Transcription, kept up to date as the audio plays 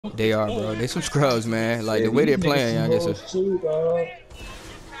They are, bro. They some scrubs, man. Like Yeah, the way they're these niggas playing, some I guess. hoes too, dog.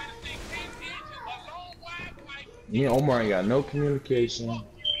 Me and Omar ain't got no communication.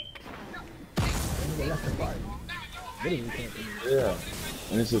 Yeah,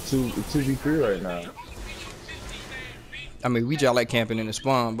 and it's a 2v3 right now. I mean, we just like camping in the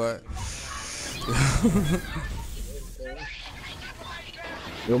spawn, but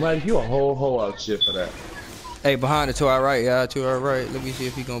Yo, man, you a whole out shit for that. hey, behind it to our right, yeah, to our right. Let me see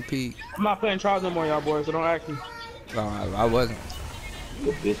if he gonna peek. I'm not playing trials no more, y'all boys, so don't ask me. No, I wasn't.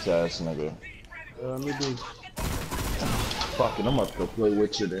 You a bitch ass nigga. Me do. Fucking, I'm about to go play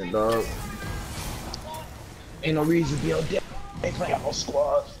with you then, dog. Ain't no reason to be on deck. Ain't playing no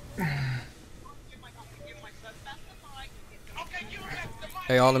squad.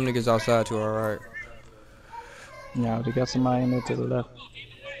 Hey, all them niggas outside to our right. Yeah, they got somebody in there to the left.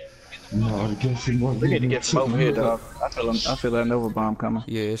 No, I guess you want We need to get from over here, dog. I feel that Nova bomb coming.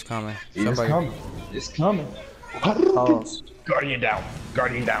 Yeah, it's coming. It's coming. It's coming. Pause. Guardian down.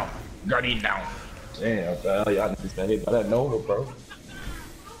 Guardian down. Guardian down. Damn, y'all niggas got hit by that Nova, bro.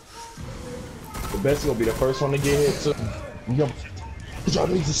 The best gonna be the first one to get hit, too. Y'all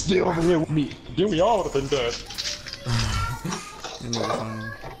niggas are still over here with me. Then we all would have been dead.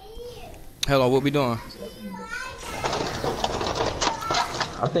 Hello, what we doing?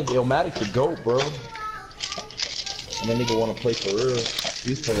 I think Illmatic the GOAT, bro. And that nigga wanna play for real.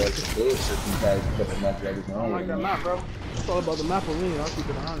 He's playing like some bullshit these guys a couple matches every I don't like that map, bro. It's all about the map for me. I'll keep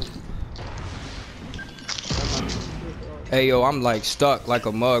it honest. Hey, yo, I'm like stuck like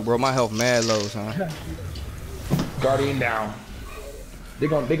a mug, bro. My health mad low, son. Guardian down. They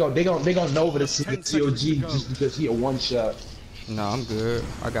gonna Nova the COG just because he a one shot. No, I'm good.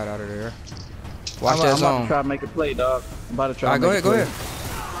 I got out of there. Watch I'm that about zone. to try to make a play, dog. I'm about to try. Alright, go ahead, go ahead.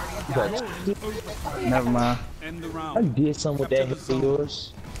 Never mind. I did something with that hit of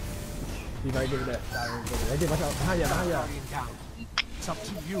yours. You gotta give it that. I did watch out. Behind y'all. It's up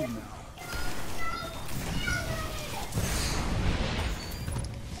to you now.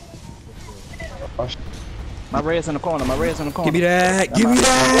 My red's in the corner. My red's in the corner. Give me that. Give me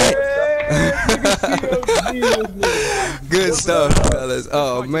that. Good stuff, fellas.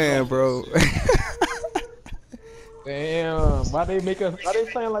 Oh man, bro. Damn. Why they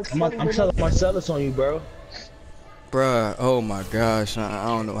playing like I'm telling Marcellus on you, bro. Bruh, oh my gosh, I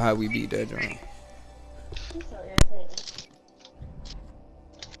don't know how we beat that drum.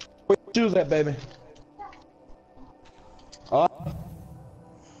 Where you at, baby?